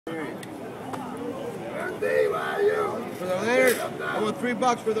For the lantern? I want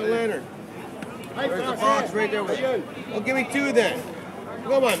 $3 for the lantern. There's the box right there. Well, give me 2 then.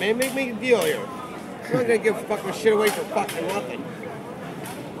 Come on, man. Make a deal here. I'm not gonna give fucking shit away for fucking nothing.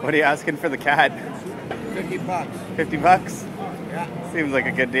 What are you asking for the cat? $50. $50? Yeah. Seems like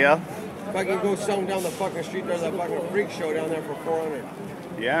a good deal. If I can go sell them down the fucking street, there's a fucking freak show down there for $400.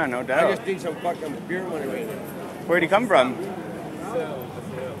 Yeah, no I doubt. just need some fucking beer money right now. Where'd he come from?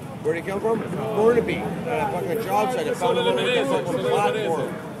 Where'd he come from? Burnaby. At a fucking job site. I found him on the fucking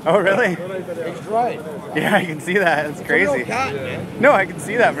platform. Oh, really? He's dry. Yeah, I can see that. It's crazy. Real cat, man. No, I can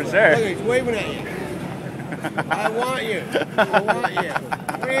see that for sure. Look, he's waving at you. I want you. I want you.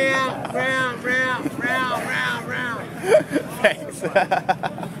 Round, round, round, round, round, round. Thanks.